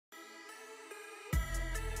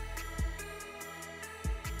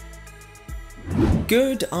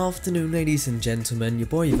Good afternoon, ladies and gentlemen, your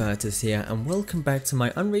boy Virtus here, and welcome back to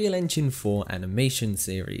my Unreal Engine 4 animation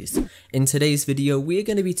series. In today's video, we're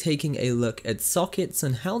going to be taking a look at sockets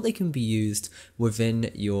and how they can be used within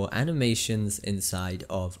your animations inside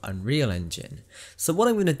of Unreal Engine. So what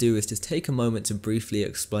I'm going to do is just take a moment to briefly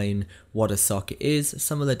explain what a socket is,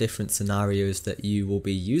 some of the different scenarios that you will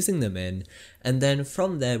be using them in, and then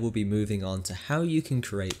from there we'll be moving on to how you can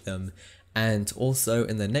create them. And also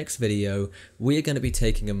in the next video, we're going to be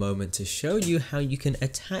taking a moment to show you how you can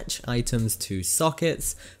attach items to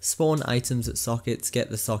sockets, spawn items at sockets, get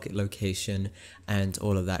the socket location, and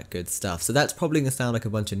all of that good stuff. So that's probably going to sound like a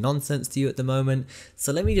bunch of nonsense to you at the moment,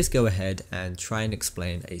 so let me just go ahead and try and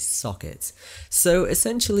explain a socket. So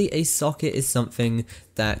essentially a socket is something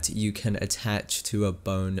that you can attach to a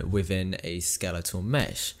bone within a skeletal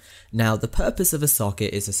mesh. Now the purpose of a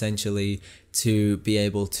socket is essentially to be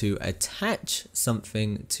able to attach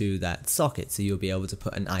something to that socket, so you'll be able to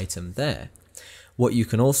put an item there. What you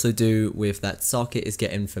can also do with that socket is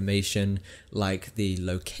get information like the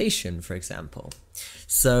location, for example.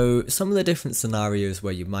 So some of the different scenarios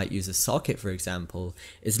where you might use a socket, for example,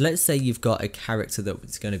 is let's say you've got a character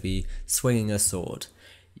that's going to be swinging a sword.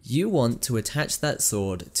 You want to attach that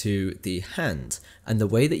sword to the hand, and the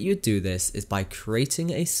way that you do this is by creating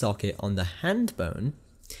a socket on the hand bone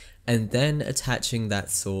and then attaching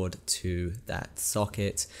that sword to that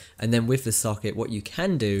socket. And then with the socket, what you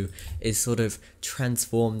can do is sort of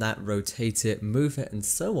transform that, rotate it, move it, and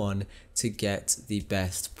so on to get the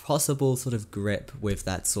best possible sort of grip with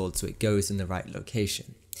that sword so it goes in the right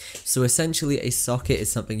location. So essentially a socket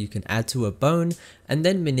is something you can add to a bone and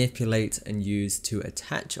then manipulate and use to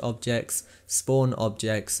attach objects, spawn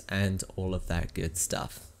objects, and all of that good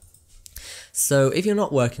stuff. So if you're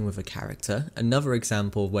not working with a character, another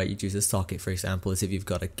example where you'd use a socket, for example, is if you've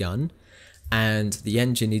got a gun and the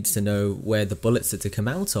engine needs to know where the bullets are to come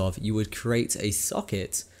out of, you would create a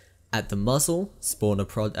socket at the muzzle, spawn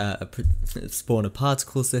a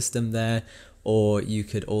particle system there, or you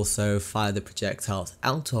could also fire the projectiles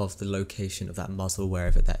out of the location of that muzzle,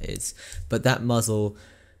 wherever that is. But that muzzle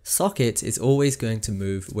socket is always going to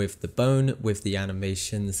move with the bone, with the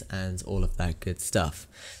animations, and all of that good stuff.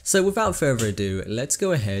 So without further ado, let's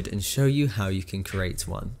go ahead and show you how you can create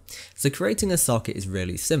one. So creating a socket is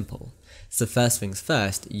really simple. So first things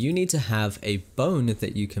first, you need to have a bone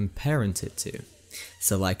that you can parent it to.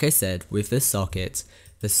 So like I said, with this socket,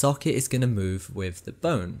 the socket is going to move with the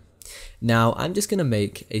bone. Now I'm just going to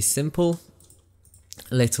make a simple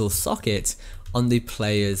little socket on the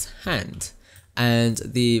player's hand, and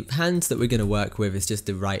the hand that we're going to work with is just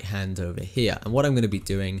the right hand over here. And what I'm going to be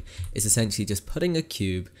doing is essentially just putting a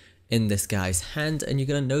cube in this guy's hand, and you're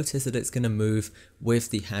going to notice that it's going to move with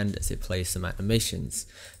the hand as it plays some animations.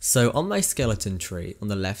 So on my skeleton tree on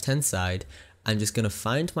the left hand side, I'm just going to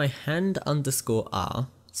find my hand underscore R,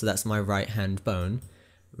 so that's my right hand bone,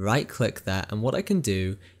 right click that, and what I can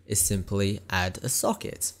do is simply add a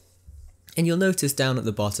socket. And you'll notice down at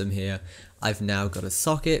the bottom here, I've now got a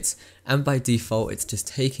socket, and by default it's just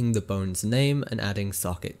taking the bone's name and adding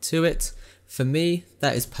socket to it. For me,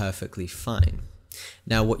 that is perfectly fine.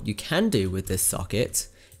 Now what you can do with this socket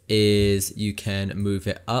is you can move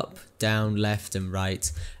it up, down, left and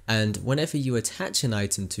right, and whenever you attach an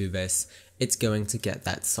item to this, it's going to get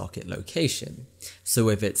that socket location. So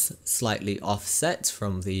if it's slightly offset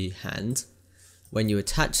from the hand, when you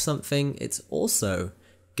attach something, it's also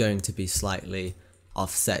going to be slightly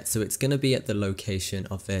offset. So it's going to be at the location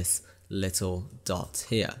of this little dot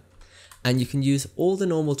here. And you can use all the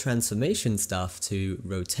normal transformation stuff to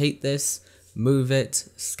rotate this, move it,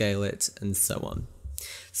 scale it, and so on.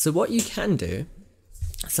 So what you can do,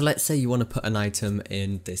 so let's say you want to put an item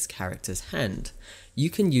in this character's hand. You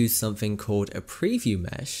can use something called a preview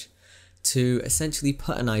mesh to essentially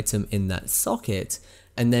put an item in that socket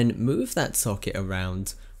and then move that socket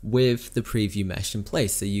around with the preview mesh in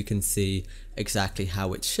place so you can see exactly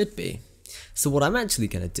how it should be. So what I'm actually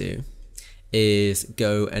going to do is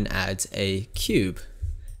go and add a cube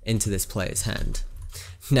into this player's hand.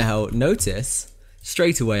 Now notice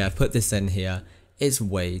straight away I put this in here, it's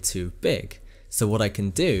way too big. So what I can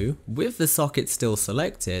do with the socket still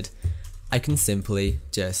selected, I can simply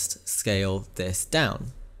just scale this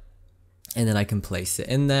down. And then I can place it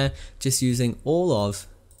in there just using all of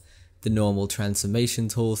the normal transformation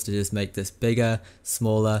tools to just make this bigger,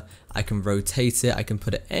 smaller. I can rotate it, I can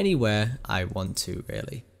put it anywhere I want to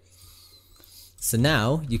really. So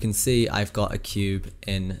now you can see I've got a cube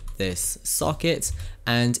in this socket,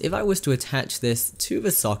 and if I was to attach this to the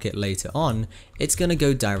socket later on, it's going to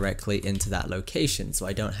go directly into that location, so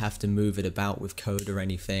I don't have to move it about with code or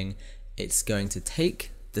anything. It's going to take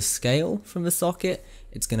the scale from the socket,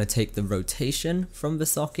 it's going to take the rotation from the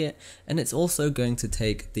socket, and it's also going to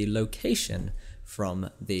take the location from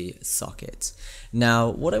the socket. Now,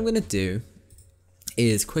 what I'm going to do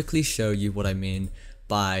is quickly show you what I mean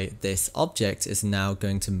by this object is now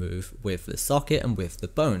going to move with the socket and with the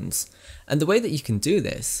bones. And the way that you can do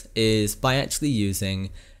this is by actually using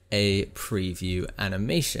a preview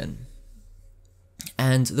animation.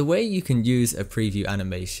 And the way you can use a preview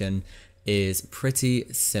animation is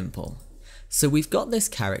pretty simple. So we've got this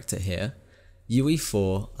character here,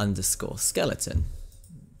 UE4_skeleton.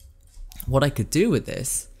 What I could do with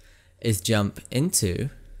this is jump into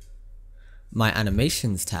my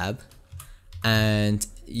animations tab, and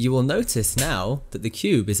you will notice now that the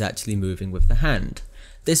cube is actually moving with the hand.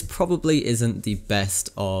 This probably isn't the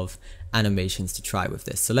best of animations to try with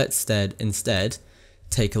this, so let's instead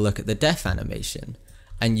take a look at the def animation,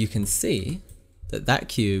 and you can see that that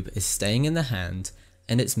cube is staying in the hand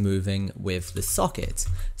and it's moving with the socket.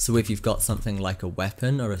 So if you've got something like a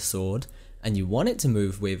weapon or a sword and you want it to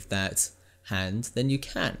move with that hand, then you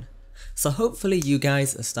can. So hopefully you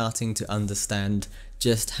guys are starting to understand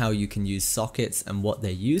just how you can use sockets and what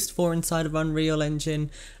they're used for inside of Unreal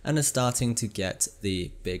Engine, and are starting to get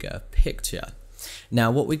the bigger picture.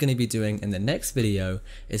 Now what we're going to be doing in the next video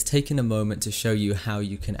is taking a moment to show you how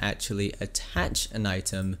you can actually attach an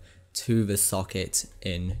item to the socket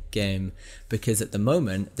in game, because at the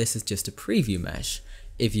moment this is just a preview mesh.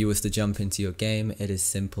 If you was to jump into your game, it is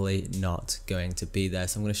simply not going to be there.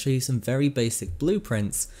 So I'm going to show you some very basic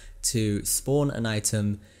blueprints to spawn an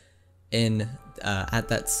item in at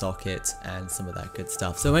that socket and some of that good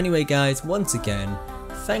stuff. So anyway guys, once again,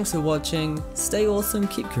 thanks for watching, stay awesome,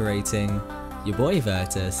 keep creating. Your boy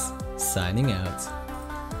Virtus, signing out.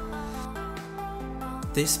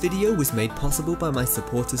 This video was made possible by my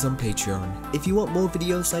supporters on Patreon. If you want more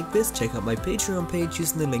videos like this, check out my Patreon page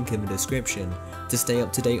using the link in the description. To stay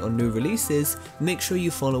up to date on new releases, make sure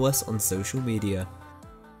you follow us on social media.